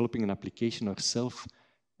developing an application ourselves.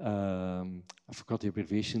 I forgot the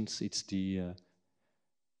abbreviations. It's the,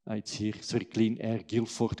 it's here, sorry, Clean Air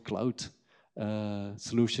Guilford Cloud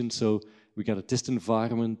solution. So we got a test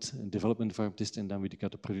environment, a development environment test, and then we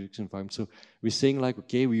got a production environment. So we're saying like,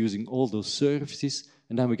 okay, we're using all those services,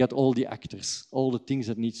 and then we got all the actors, all the things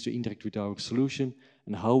that needs to interact with our solution,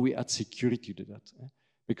 and how we add security to that.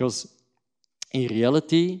 Because in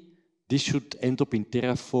reality, this should end up in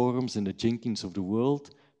Terraforms and the Jenkins of the world,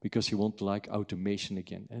 because you want like automation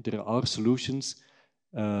again. There are solutions,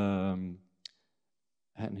 and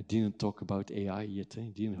I didn't talk about AI yet.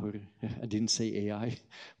 I didn't say AI,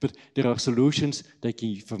 but there are solutions that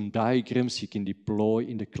can, from diagrams, you can deploy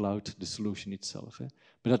in the cloud the solution itself.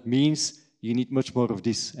 But that means you need much more of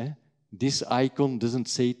this. This icon doesn't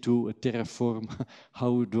say to a Terraform,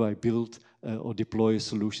 how do I build or deploy a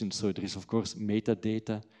solution? So there is, of course,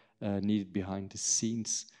 metadata needed behind the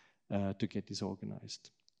scenes to get this organized.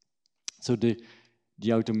 So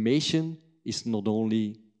the automation is not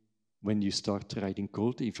only when you start writing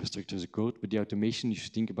code, the infrastructure as a code, but the automation you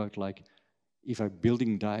should think about, like, if I'm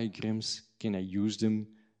building diagrams, can I use them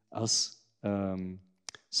as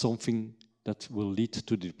something that will lead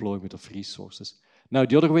to the deployment of resources? Now,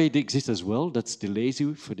 the other way it exists as well, that's the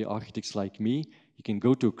lazy for the architects like me. You can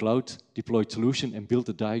go to a cloud deployed solution and build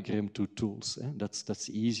a diagram to tools. That's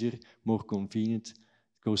easier, more convenient,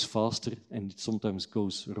 goes faster, and it sometimes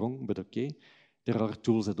goes wrong, but okay. There are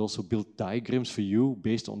tools that also build diagrams for you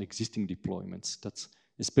based on existing deployments. That's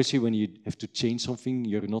especially when you have to change something,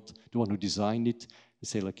 you're not the one who designed it. You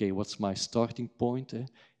say, like, okay, what's my starting point?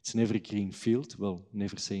 It's never a green field. Well,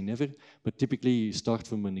 never say never, but typically you start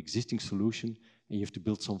from an existing solution and you have to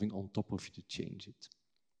build something on top of it to change it.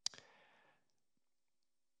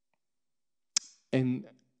 And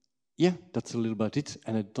yeah, that's a little about it.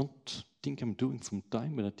 And I don't think I'm doing from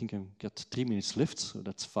time, but I think I've got 3 minutes left, so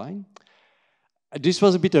that's fine. This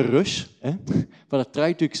was a bit a rush, but I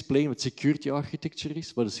tried to explain what security architecture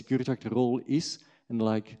is, what a security architect role is, and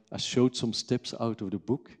like I showed some steps out of the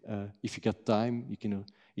book. If you got time, you can.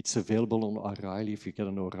 It's available on O'Reilly. If you get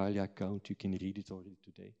an O'Reilly account, you can read it already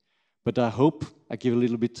today. But I hope I give a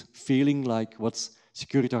little bit feeling like what's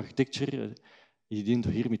security architecture. You didn't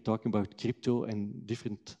hear me talking about crypto and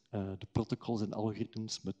different the protocols and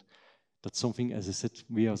algorithms, but that's something, as I said,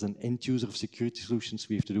 we as an end user of security solutions,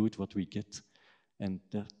 we have to do with what we get. And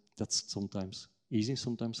that's sometimes easy,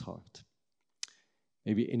 sometimes hard.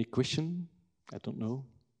 Maybe any question? I don't know.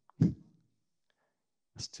 I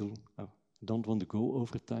don't want to go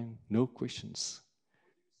over time. No questions.